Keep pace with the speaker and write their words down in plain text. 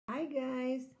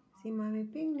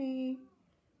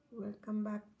Welcome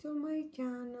back to my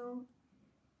channel.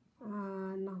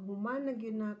 Nahuman na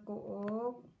gyud nako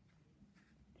og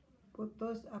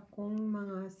putos akong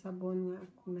mga sabon nga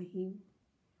akong nahim.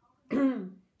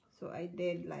 So I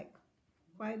did like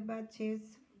 5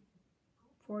 batches,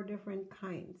 4 different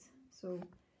kinds. So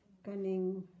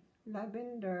kaning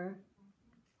lavender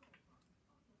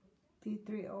tea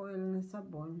tree oil na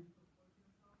sabon,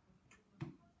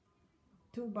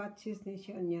 2 batches ni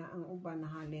siya niya, ang uban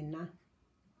na halin na.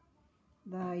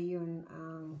 Dayon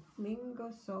ang mango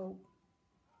soap,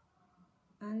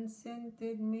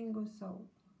 unscented mango soap.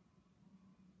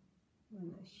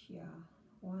 Wala siya.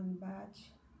 1 batch,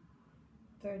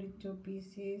 32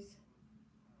 pieces.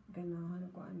 Ganahan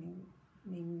ko aning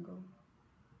mango.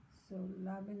 So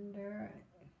lavender,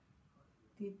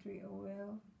 tea tree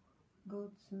oil,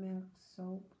 goat's milk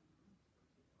soap,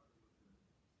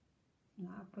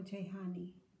 naapod siya honey,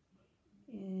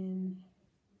 and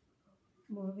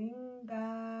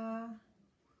moringa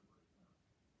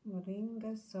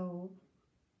soap.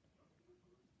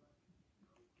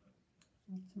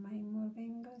 It's my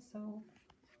moringa soap.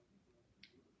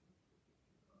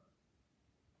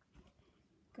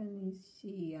 Kani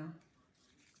siya.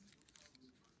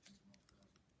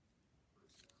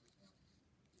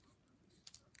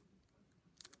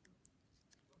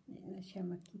 Hindi na siya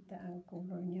makita ang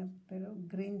color niya, pero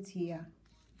green siya.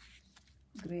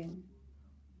 Green.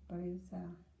 Pareho sa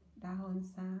dahon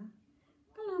sa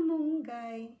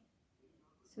kalamunggay.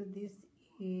 So this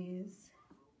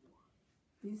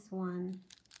one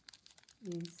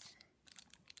is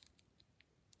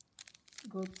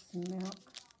goat's milk,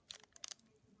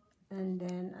 and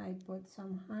then I put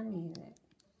some honey in it,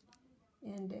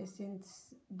 and the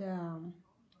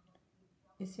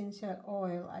essential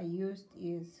oil I used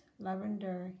is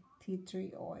lavender tea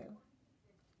tree oil.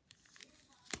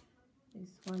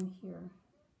 This one here.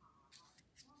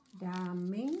 The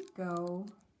mango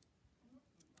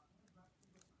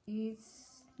is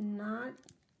not,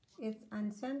 it's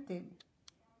unscented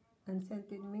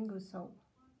mango soap,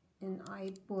 and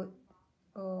I put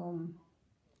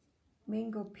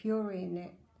mango puree in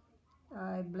it.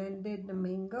 I blended the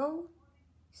mango,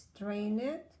 strain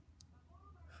it,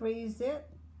 freeze it,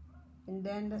 and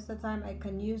then that's the time I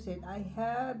can use it. I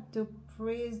had to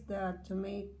freeze the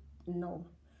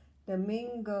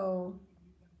mango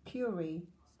puree,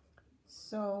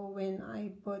 so when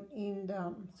I put in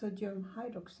the sodium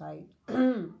hydroxide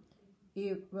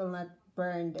it will not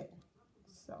burn it.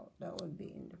 So that would be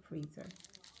in the freezer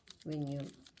when you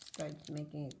start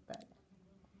making it bad.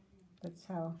 That's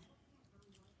how.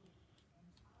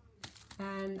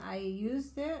 And I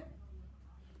used it.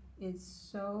 It's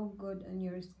so good on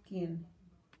your skin.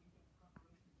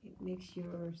 It makes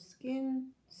your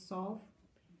skin soft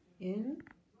and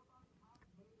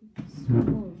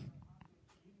smooth.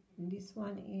 And this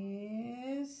one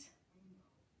is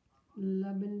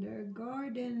Lavender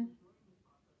Garden.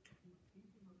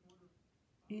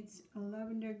 It's a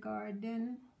Lavender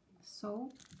Garden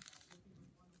soap.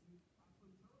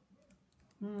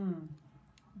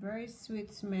 Very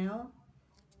sweet smell.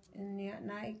 And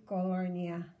na color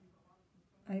niya.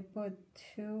 I put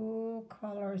 2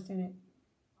 colors in it,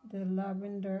 the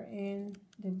lavender and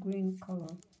the green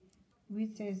color,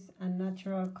 which is a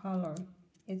natural color.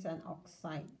 It's an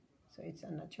oxide, so it's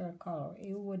a natural color.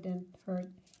 It wouldn't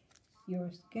hurt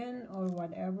your skin or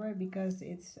whatever because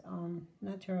it's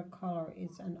natural color.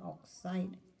 It's an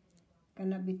oxide.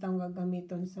 Kana bitang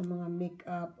gagamiton sa mga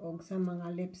makeup o sa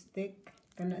mga lipstick.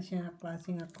 Kana siya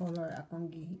klase nga color akong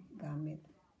gigamit.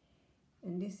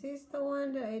 And this is the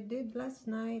one that I did last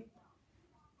night.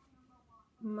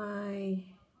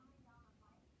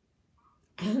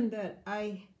 That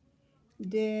I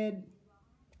did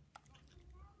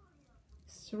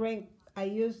shrink. I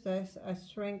used this a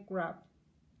shrink wrap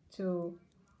to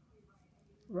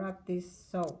wrap this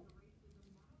soap.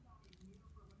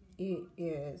 It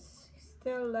is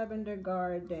still Lavender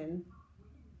Garden,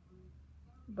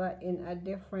 but in a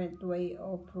different way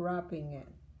of wrapping it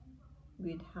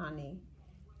with honey.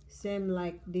 Same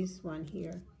like this one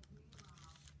here.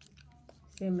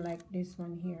 Same like this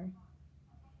one here.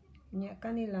 Nya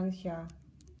kanilang siya.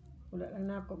 Wala lang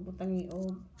na ako butangi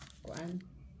og kuan.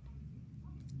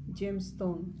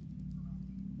 Gemstone.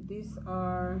 These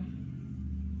are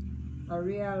a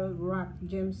real rock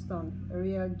gemstone,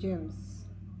 real gems.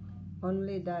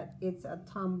 Only that it's a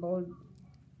tumbled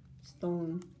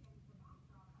stone.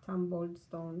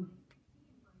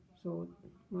 So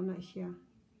muna siya.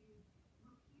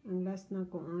 Ang last na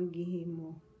ko ang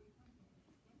gihimo.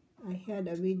 I had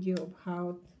a video of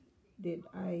how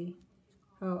I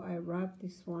wrap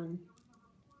this one.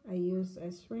 I use a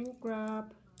shrink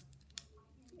wrap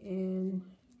and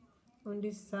on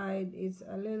this side it's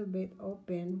a little bit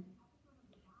open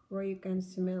where you can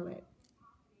smell it.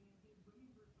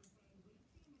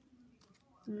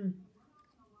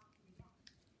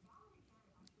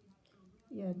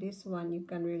 Yeah, this one you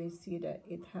can really see that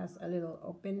it has a little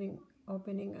opening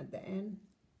at the end,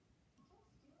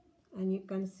 and you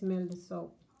can smell the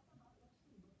soap.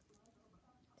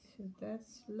 So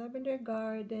that's Lavender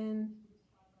Garden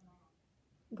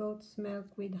Goat's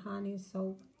Milk with Honey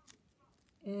soap,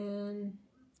 and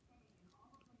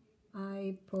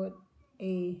I put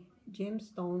a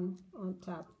gemstone on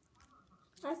top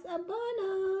as a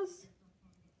bonus.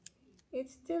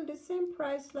 It's still the same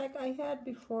price like I had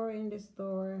before in the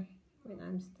store when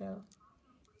I'm still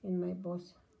in my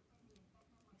boss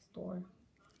store.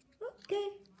 Okay,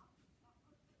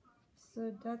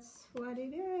 so that's what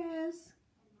it is.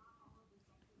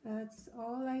 That's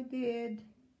all I did.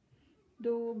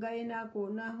 Dugay na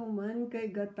ako na human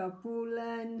kay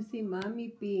gatapulan si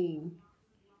Mami Ping.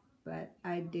 But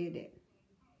I did it.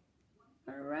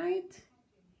 Alright.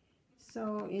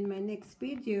 So in my next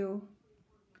video,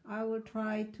 I will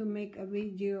try to make a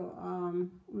video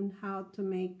on how to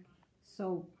make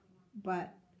soap. But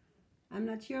I'm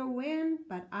not sure when,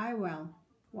 but I will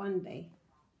one day.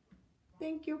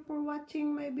 Thank you for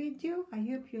watching my video. I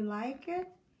hope you like it.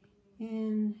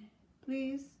 And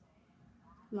please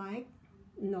like.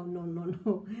 No.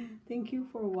 Thank you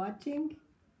for watching.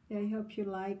 I hope you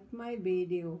liked my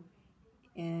video.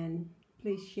 And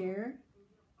please share.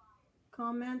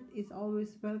 Comment is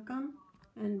always welcome.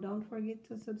 And don't forget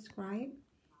to subscribe.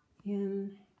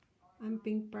 And I'm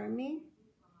Pink Parmy.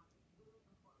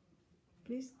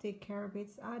 Please take care of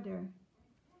each other.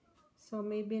 So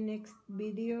maybe next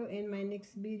video, in my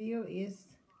next video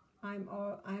is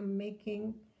I'm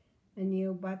making a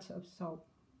new batch of soap.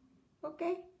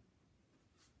 Okay?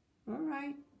 All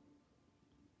right.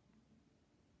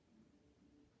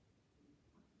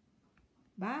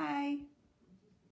 Bye.